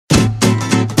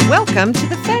Welcome to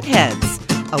the Fed Heads,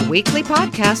 a weekly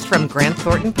podcast from Grant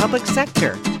Thornton Public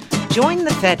Sector. Join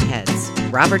the Fed Heads,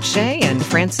 Robert Shea and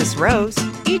Francis Rose,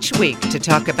 each week to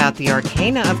talk about the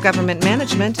arcana of government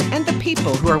management and the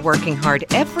people who are working hard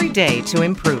every day to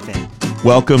improve it.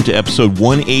 Welcome to episode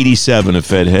 187 of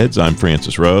Fed Heads. I'm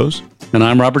Francis Rose. And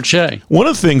I'm Robert Shea. One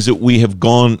of the things that we have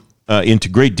gone into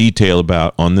great detail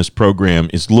about on this program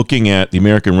is looking at the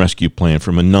American Rescue Plan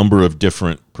from a number of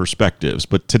different perspectives.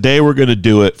 But today we're going to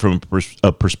do it from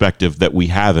a perspective that we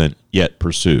haven't yet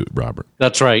pursued, Robert.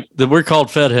 That's right. We're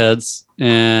called Fed Heads,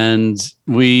 and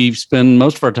we spend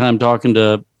most of our time talking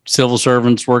to civil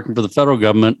servants working for the federal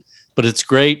government. But it's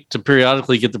great to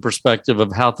periodically get the perspective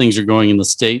of how things are going in the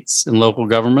states and local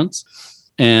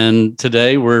governments. And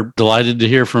today we're delighted to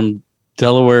hear from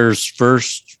Delaware's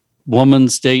first woman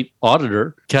state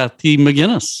auditor, Kathy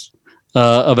McGinnis,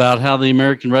 about how the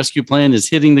American Rescue Plan is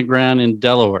hitting the ground in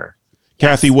Delaware.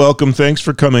 Kathy, welcome. Thanks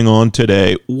for coming on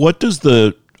today. What does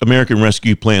the American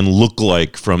Rescue Plan look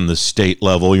like from the state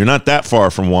level? You're not that far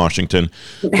from Washington,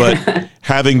 but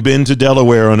having been to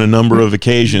Delaware on a number of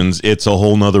occasions, it's a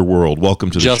whole nother world. Welcome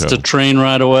to the show. Just a train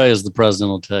ride away, as the president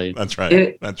will tell you. That's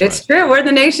right. It's true. We're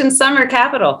the nation's summer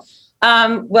capital.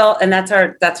 And that's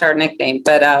our nickname.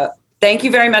 But thank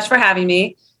you very much for having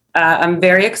me. I'm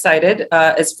very excited.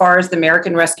 As far as the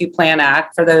American Rescue Plan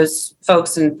Act, for those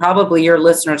folks, and probably your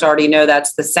listeners already know,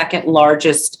 that's the second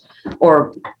largest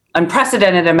or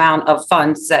unprecedented amount of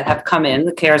funds that have come in.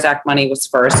 The CARES Act money was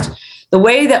first. The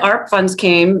way that ARP funds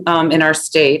came in our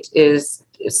state is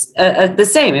the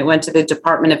same. It went to the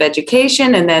Department of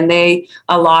Education, and then they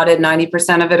allotted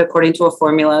 90% of it according to a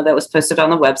formula that was posted on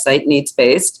the website,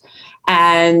 needs-based.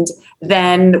 And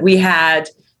then we had,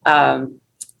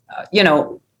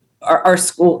 our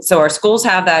school. So our schools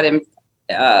have that,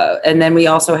 and then we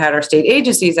also had our state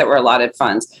agencies that were allotted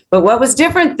funds. But what was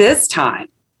different this time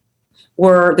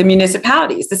were the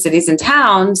municipalities, the cities and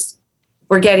towns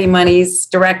were getting monies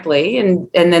directly, and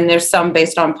then there's some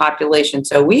based on population.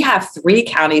 So we have 3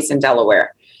 counties in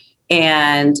Delaware,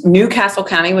 and Newcastle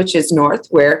County, which is north,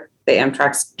 where the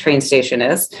Amtrak train station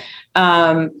is.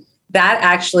 That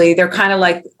actually, they're kind of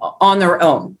like on their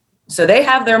own. So they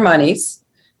have their monies.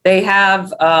 They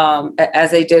have,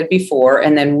 as they did before,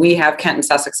 and then we have Kent and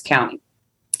Sussex County.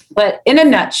 But in a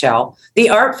nutshell, the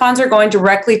ARP funds are going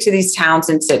directly to these towns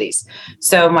and cities.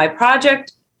 So my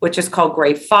project, which is called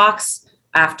Gray Fox,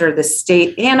 after the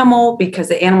state animal, because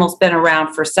the animal's been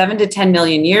around for 7 to 10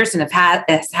 million years and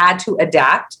has had to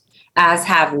adapt, as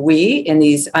have we in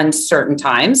these uncertain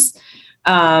times.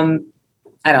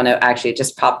 I don't know. Actually, it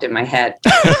just popped in my head.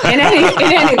 In any,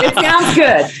 it sounds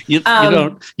good. You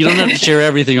don't have to share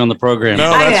everything on the program. No,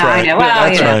 that's right. I know. Well,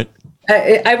 that's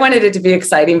right. I wanted it to be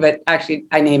exciting, but actually,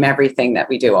 I name everything that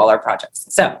we do, all our projects.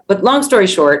 So, but long story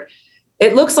short,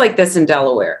 it looks like this in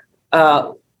Delaware.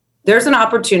 There's an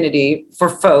opportunity for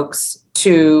folks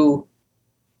to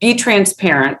be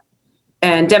transparent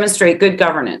and demonstrate good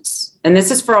governance. And this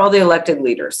is for all the elected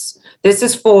leaders. This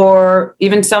is for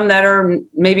even some that are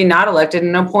maybe not elected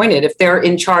and appointed. If they're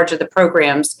in charge of the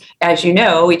programs, as you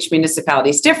know, each municipality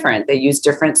is different. They use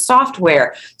different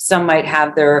software. Some might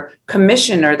have their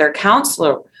commission or their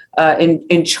counselor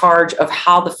in charge of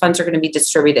how the funds are going to be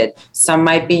distributed. Some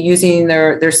might be using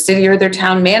their city or their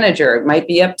town manager. It might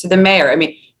be up to the mayor. I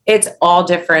mean, it's all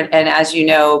different. And as you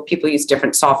know, people use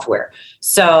different software.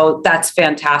 So that's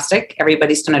fantastic.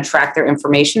 Everybody's going to track their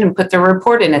information and put their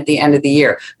report in at the end of the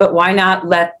year. But why not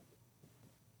let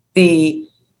the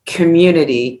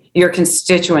community, your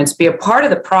constituents, be a part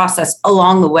of the process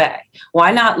along the way?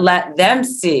 Why not let them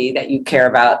see that you care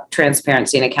about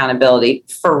transparency and accountability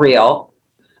for real,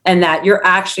 and that you're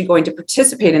actually going to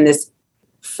participate in this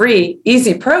free,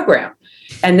 easy program?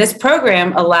 And this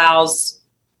program allows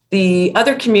the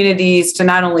other communities to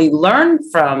not only learn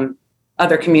from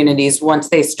other communities once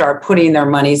they start putting their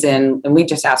monies in, and we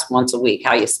just ask once a week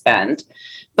how you spend,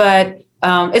 but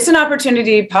it's an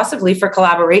opportunity possibly for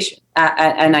collaboration.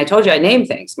 And I told you I named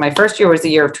things. My first year was the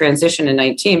year of transition in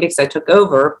 19 because I took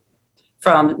over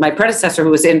from my predecessor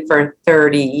who was in for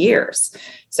 30 years.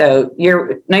 So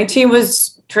year 19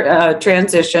 was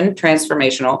transition,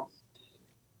 transformational.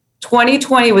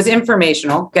 2020 was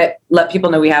informational. Let people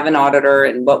know we have an auditor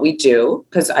and what we do,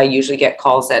 because I usually get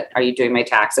calls that, are you doing my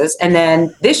taxes? And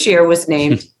then this year was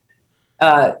named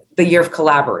the year of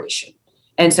collaboration.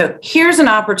 And so here's an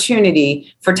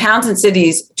opportunity for towns and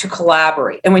cities to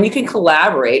collaborate. And when you can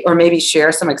collaborate or maybe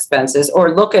share some expenses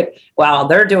or look at, wow,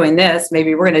 they're doing this,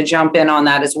 maybe we're going to jump in on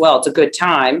that as well. It's a good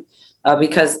time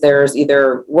because there's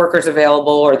either workers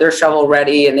available or they're shovel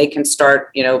ready and they can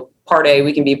start, part A,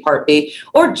 we can be part B,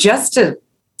 or just to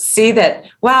see that,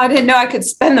 wow, I didn't know I could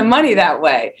spend the money that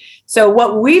way. So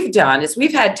what we've done is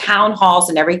we've had town halls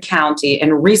in every county,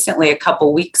 and recently a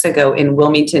couple weeks ago in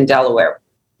Wilmington, Delaware,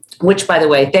 which, by the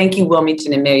way, thank you,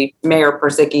 Wilmington and Mayor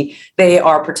Perzicki. They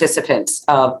are participants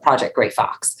of Project Gray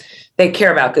Fox. They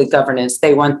care about good governance.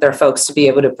 They want their folks to be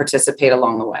able to participate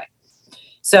along the way.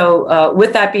 So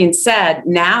with that being said,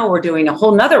 now we're doing a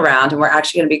whole nother round, and we're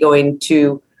actually going to be going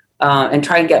to and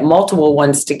try and get multiple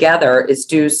ones together, is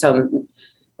do some,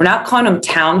 we're not calling them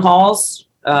town halls,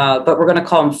 but we're going to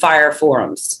call them fire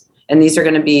forums. And these are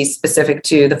going to be specific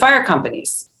to the fire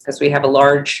companies, because we have a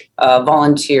large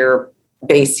volunteer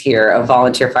base here of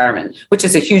volunteer firemen, which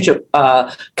is a huge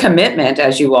commitment,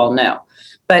 as you all know.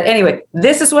 But anyway,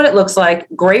 this is what it looks like.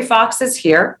 Gray Fox is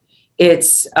here.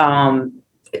 It's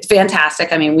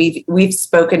fantastic. I mean, we've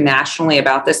spoken nationally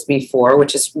about this before,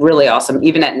 which is really awesome,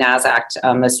 even at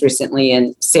NASAC most recently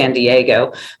in San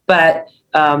Diego. But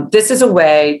this is a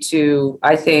way to,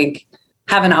 I think,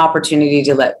 have an opportunity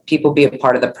to let people be a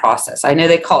part of the process. I know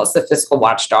they call us the fiscal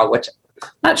watchdog, which I'm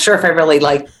not sure if I really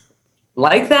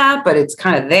like that, but it's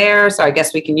kind of there. So I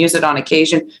guess we can use it on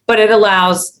occasion, but it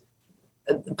allows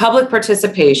public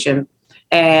participation,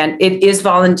 and it is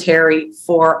voluntary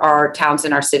for our towns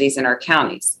and our cities and our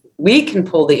counties. We can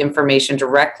pull the information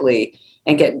directly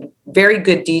and get very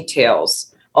good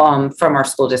details from our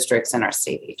school districts and our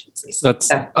state agencies.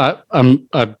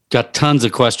 I've got tons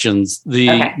of questions.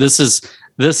 Okay. This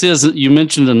is, you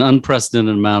mentioned an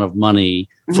unprecedented amount of money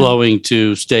flowing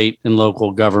to state and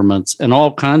local governments and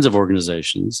all kinds of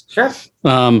organizations. Sure.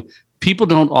 People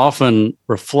don't often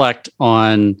reflect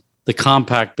on the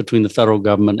compact between the federal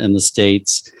government and the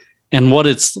states, and what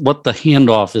the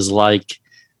handoff is like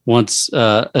once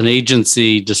an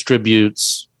agency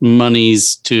distributes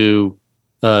monies to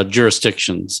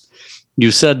jurisdictions. You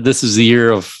said this is the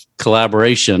year of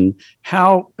collaboration.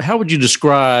 How would you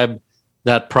describe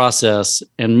that process,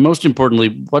 and most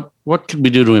importantly, what could we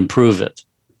do to improve it?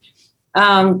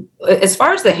 As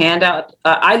far as the handout,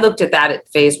 I looked at that at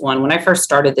phase one. When I first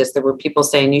started this, there were people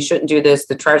saying you shouldn't do this.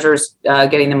 The treasurer's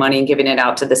getting the money and giving it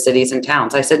out to the cities and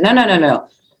towns. I said, no.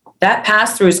 That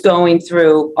pass-through is going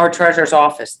through our treasurer's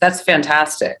office. That's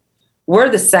fantastic. We're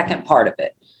the second part of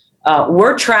it.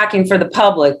 We're tracking for the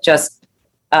public just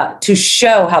to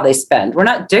show how they spend. We're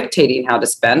not dictating how to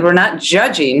spend. We're not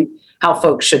judging how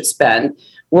folks should spend.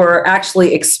 We're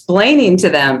actually explaining to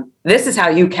them, this is how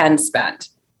you can spend.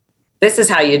 This is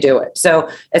how you do it. So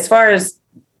as far as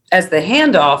the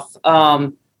handoff,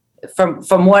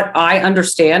 from what I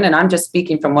understand, and I'm just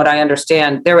speaking from what I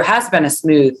understand, there has been a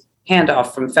smooth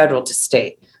handoff from federal to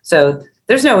state. So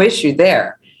there's no issue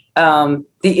there. The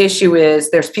issue is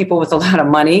there's people with a lot of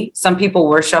money. Some people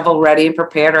were shovel ready and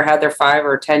prepared, or had their 5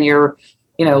 or 10 year,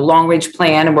 long range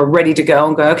plan, and we're ready to go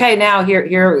and go, okay, now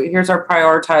here's our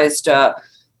prioritized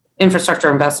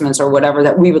infrastructure investments or whatever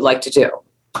that we would like to do.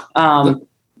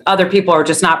 Other people are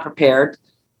just not prepared.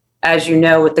 As you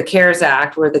know, with the CARES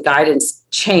Act, where the guidance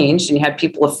changed and you had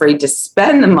people afraid to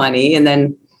spend the money, and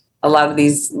then a lot of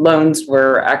these loans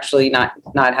were actually not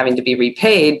having to be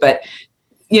repaid. But,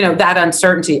 that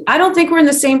uncertainty, I don't think we're in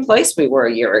the same place we were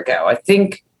a year ago. I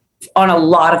think on a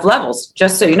lot of levels.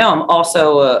 Just so you know, I'm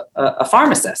also a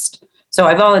pharmacist. So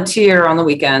I volunteer on the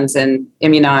weekends and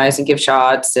immunize and give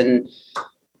shots and,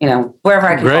 wherever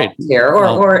I can volunteer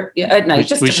or at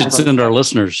night. We should send our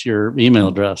listeners your email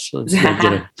address. So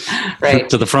get right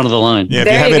to the front of the line. Yeah, if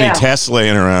you have any tests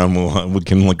laying around, we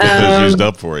can get those used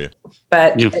up for you.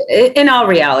 But in all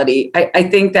reality, I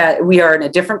think that we are in a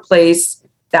different place.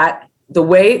 That the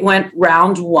way it went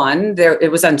round one,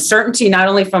 it was uncertainty, not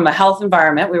only from a health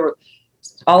environment. We were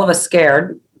all of us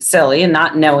scared, silly, and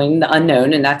not knowing the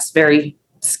unknown. And that's very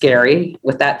scary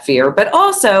with that fear. But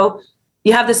also,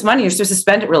 you have this money, you're supposed to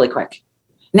spend it really quick.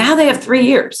 Now they have 3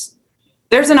 years.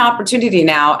 There's an opportunity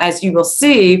now, as you will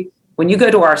see, when you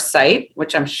go to our site,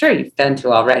 which I'm sure you've been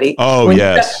to already. Oh,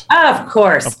 yes. Of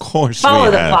course. Follow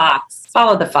the fox.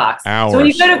 Follow the fox. Hours. So when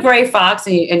you go to Gray Fox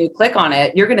and you click on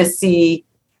it, you're going to see,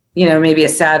 maybe a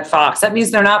sad fox. That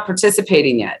means they're not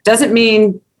participating yet. Doesn't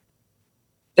mean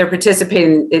they're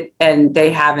participating and they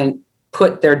haven't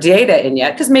put their data in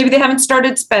yet, because maybe they haven't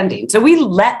started spending. So we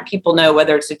let people know,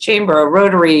 whether it's a chamber, a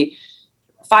Rotary,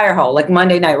 fire hall. Like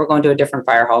Monday night, we're going to a different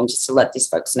fire hall, and just to let these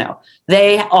folks know.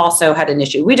 They also had an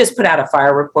issue. We just put out a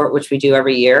fire report, which we do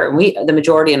every year. And the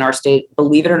majority in our state,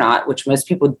 believe it or not, which most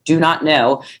people do not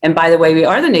know. And by the way, we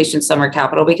are the nation's summer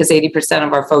capital, because 80%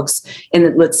 of our folks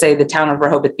in, let's say, the town of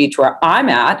Rehoboth Beach, where I'm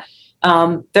at,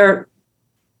 they're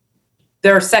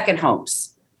second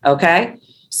homes. Okay.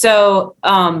 So,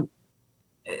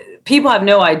 people have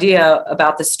no idea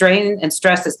about the strain and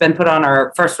stress that's been put on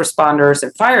our first responders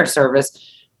and fire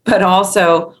service, but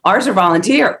also ours are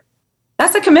volunteer.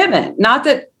 That's a commitment. Not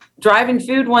that driving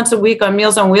food once a week on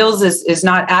Meals on Wheels is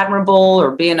not admirable,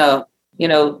 or being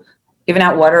giving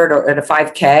out water at a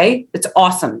 5K. It's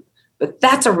awesome, but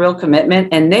that's a real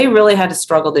commitment. And they really had to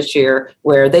struggle this year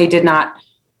where they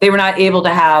were not able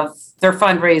to have their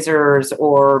fundraisers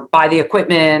or buy the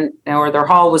equipment, or their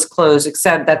hall was closed,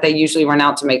 except that they usually run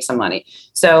out to make some money.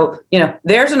 So,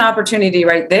 there's an opportunity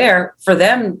right there for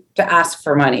them to ask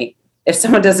for money. If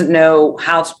someone doesn't know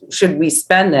how should we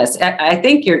spend this, I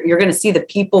think you're going to see the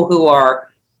people who are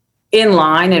in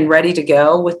line and ready to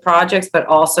go with projects, but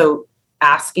also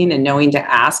asking and knowing to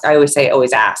ask. I always say,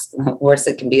 always ask. Worst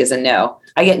it can be is a no.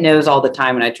 I get no's all the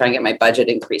time when I try and get my budget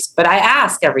increased, but I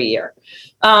ask every year.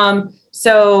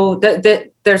 So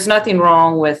there's nothing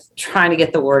wrong with trying to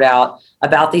get the word out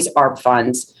about these ARP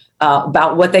funds,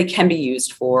 about what they can be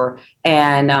used for.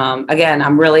 And again,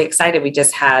 I'm really excited. We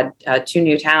just had 2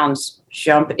 new towns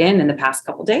jump in the past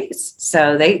couple days.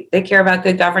 So they care about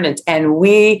good governance, and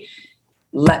we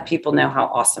let people know how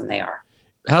awesome they are.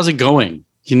 How's it going?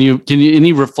 Can you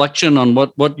any reflection on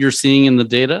what you're seeing in the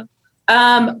data?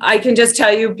 I can just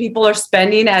tell you people are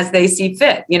spending as they see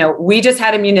fit. We just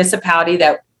had a municipality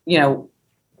that,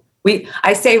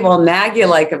 I say, we'll nag you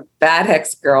like a bad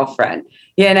ex-girlfriend.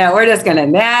 We're just going to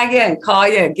nag you and call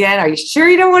you again. Are you sure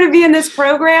you don't want to be in this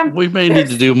program? We may need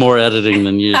to do more editing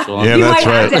than usual. Yeah, that's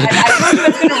right. I told you I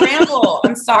was going to ramble.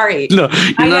 I'm sorry. No,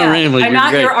 you're not rambling. I'm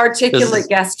not your articulate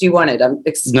guest you wanted.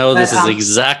 This is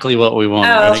exactly what we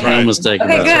wanted. Oh, okay. No mistake.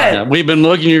 Okay, good. Yeah. We've been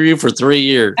looking at you for 3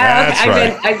 years. That's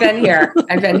right. I've been here.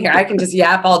 I can just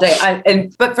yap all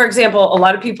day. But for example, a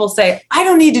lot of people say, I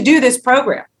don't need to do this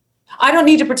program. I don't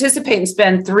need to participate and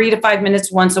spend 3 to 5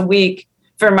 minutes once a week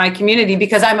for my community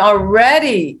because I'm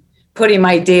already putting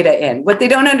my data in. What they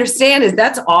don't understand is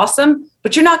that's awesome,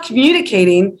 but you're not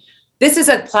communicating. This is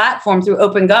a platform through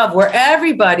OpenGov where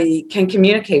everybody can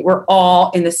communicate. We're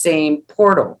all in the same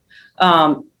portal.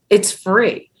 It's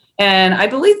free. And I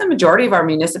believe the majority of our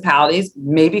municipalities,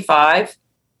 maybe five,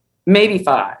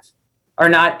 are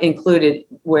not included,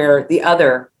 where the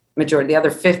other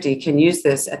 50 can use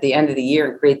this at the end of the year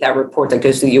and create that report that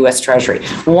goes to the U.S. Treasury.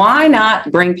 Why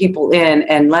not bring people in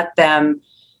and let them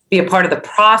be a part of the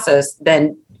process,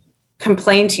 then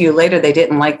complain to you later they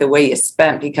didn't like the way you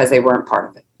spent because they weren't part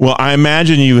of it? Well, I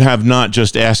imagine you have not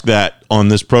just asked that on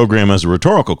this program as a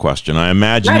rhetorical question. I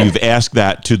imagine You've asked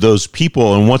that to those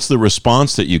people, and what's the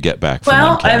response that you get back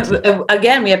from them?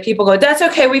 Again, we have people go, that's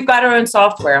okay, we've got our own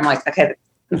software. I'm like, okay,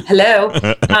 hello.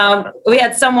 We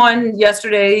had someone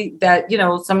yesterday that,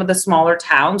 some of the smaller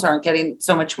towns aren't getting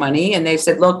so much money. And they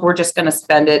said, look, we're just going to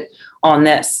spend it on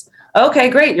this.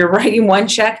 Okay, great. You're writing one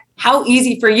check. How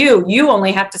easy for you. You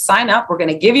only have to sign up. We're going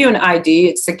to give you an ID.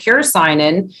 It's secure sign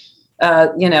in,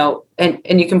 and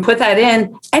you can put that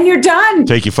in and you're done.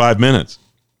 Take you 5 minutes.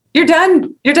 You're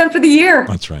done. You're done for the year.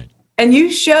 That's right. And you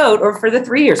showed, or for the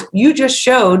 3 years, you just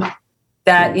showed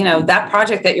that, that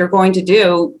project that you're going to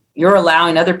do, you're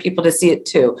allowing other people to see it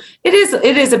too. It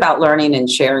is about learning and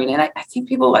sharing. And I think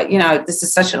people, this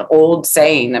is such an old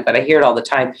saying, but I hear it all the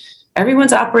time.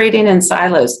 Everyone's operating in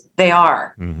silos. They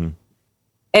are. Mm-hmm.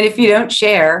 And if you don't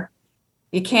share,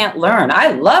 you can't learn. I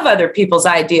love other people's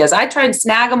ideas. I try and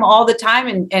snag them all the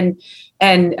time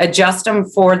and adjust them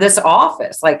for this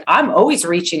office. Like, I'm always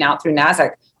reaching out through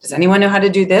NASDAQ. Does anyone know how to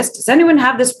do this? Does anyone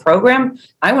have this program?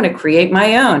 I want to create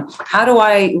my own. How do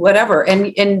I, whatever.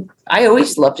 And I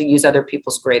always love to use other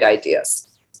people's great ideas.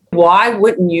 Why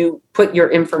wouldn't you put your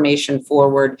information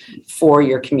forward for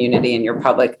your community and your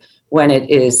public when it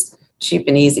is cheap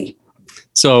and easy?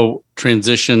 So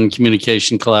transition,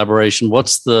 communication, collaboration,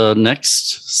 what's the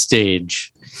next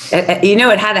stage?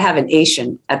 It had to have an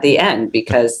Asian at the end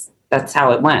because that's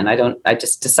how it went. I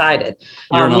just decided.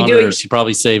 You're an auditor, so you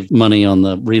probably saved money on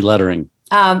the relettering.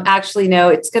 Actually, no,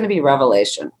 it's going to be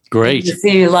Revelation. Great. You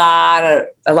see a lot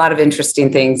of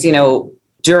interesting things,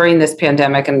 during this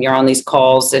pandemic, and you're on these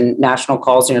calls and national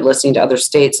calls and you're listening to other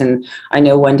states. And I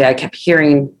know one day I kept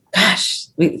hearing,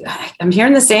 I'm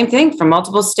hearing the same thing from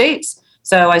multiple states.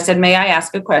 So I said, may I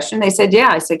ask a question? They said, yeah.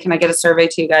 I said, can I get a survey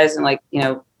to you guys in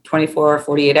 24 or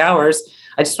 48 hours?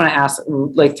 I just want to ask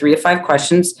 3 to 5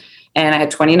 questions. And I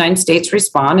had 29 states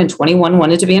respond and 21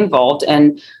 wanted to be involved.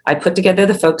 And I put together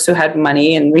the folks who had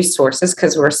money and resources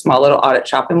because we're a small little audit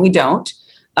shop and we don't.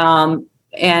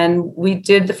 And we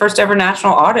did the first ever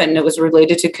national audit, and it was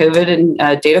related to COVID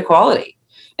and data quality.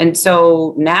 And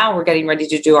so now we're getting ready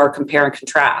to do our compare and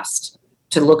contrast.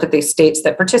 to look at the states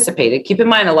that participated. Keep in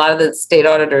mind, a lot of the state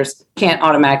auditors can't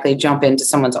automatically jump into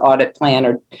someone's audit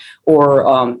plan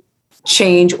or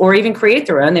change or even create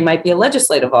their own. They might be a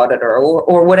legislative auditor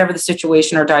or whatever the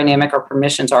situation or dynamic or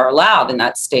permissions are allowed in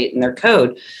that state in their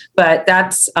code. But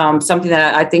that's something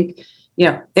that I think,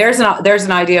 there's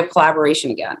an idea of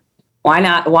collaboration again. Why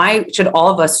not? Why should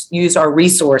all of us use our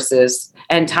resources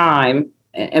and time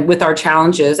and with our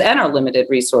challenges and our limited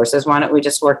resources? Why don't we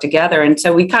just work together? And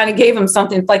so we kind of gave them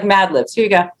something like Mad Libs. Here you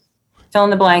go. Fill in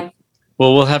the blank.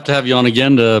 Well, we'll have to have you on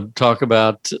again to talk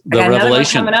about the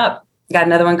revelation. Got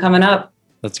another one coming up.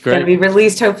 That's great. Going to be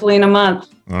released hopefully in a month.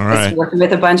 All right. It's working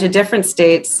with a bunch of different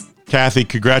states. Kathy,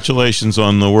 congratulations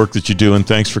on the work that you do, and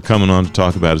thanks for coming on to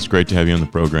talk about it. It's great to have you on the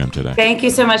program today. Thank you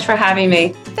so much for having me.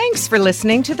 Thanks for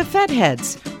listening to The Fed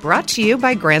Heads, brought to you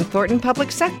by Grant Thornton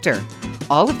Public Sector.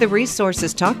 All of the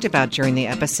resources talked about during the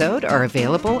episode are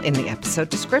available in the episode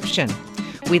description.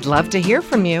 We'd love to hear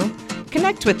from you.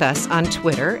 Connect with us on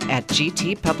Twitter at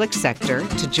GT Public Sector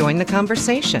to join the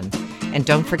conversation. And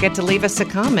don't forget to leave us a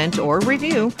comment or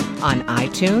review on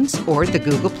iTunes or the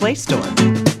Google Play Store.